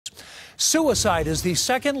Suicide is the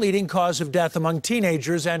second leading cause of death among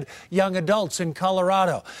teenagers and young adults in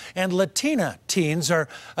Colorado. And Latina teens are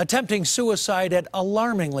attempting suicide at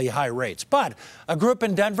alarmingly high rates. But a group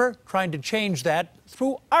in Denver trying to change that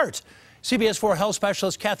through art. CBS 4 health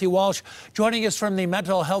specialist Kathy Walsh joining us from the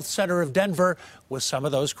Mental Health Center of Denver with some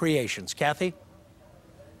of those creations. Kathy?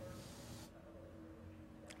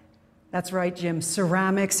 That's right, Jim.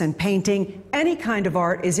 Ceramics and painting, any kind of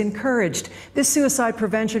art is encouraged. This suicide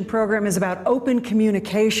prevention program is about open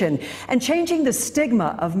communication and changing the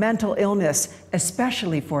stigma of mental illness,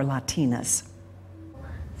 especially for Latinas.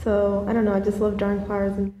 So, I don't know, I just love drawing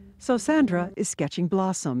flowers. So Sandra is sketching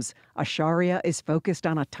blossoms. Asharia is focused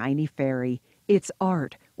on a tiny fairy. It's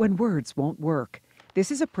art when words won't work.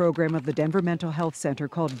 This is a program of the Denver Mental Health Center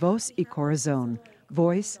called Voz y Corazon,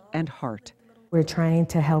 Voice and Heart. We're trying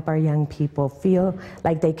to help our young people feel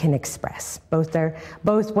like they can express both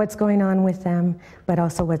what's going on with them, but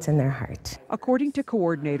also what's in their heart. According to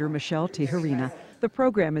coordinator Michelle Tijerina, the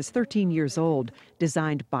program is 13 years old,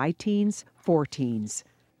 designed by teens for teens.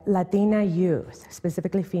 Latina youth,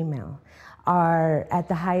 specifically female, are at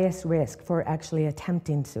the highest risk for actually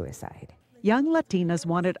attempting suicide. Young Latinas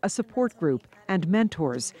wanted a support group and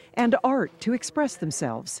mentors and art to express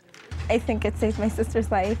themselves. I think it saved my sister's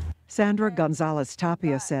life. Sandra Gonzalez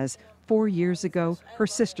Tapia says 4 years ago, her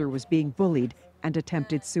sister was being bullied and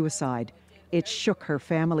attempted suicide. It shook her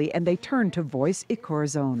family, and they turned to Voz y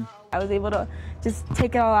Corazon. I was able to just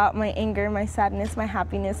take it all out, my anger, my sadness, my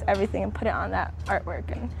happiness, everything, and put it on that artwork,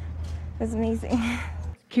 and it was amazing.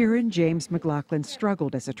 Kieran James McLaughlin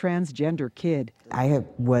struggled as a transgender kid. I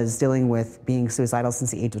was dealing with being suicidal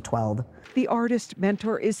since the age of 12. The artist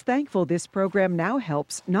mentor is thankful this program now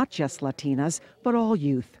helps not just Latinas, but all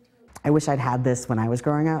youth. I wish I'd had this when I was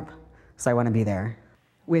growing up, so I want to be there.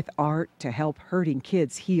 With art to help hurting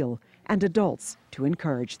kids heal and adults to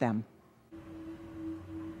encourage them.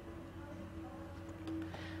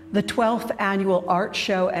 The 12th annual art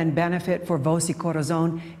show and benefit for Voz y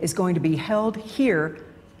Corazon is going to be held here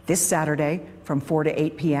this Saturday from 4 to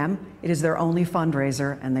 8 p.m. It is their only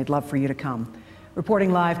fundraiser, and they'd love for you to come.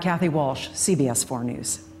 Reporting live, Kathy Walsh, CBS 4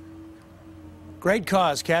 News. Great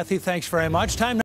cause, Kathy. Thanks very much. Time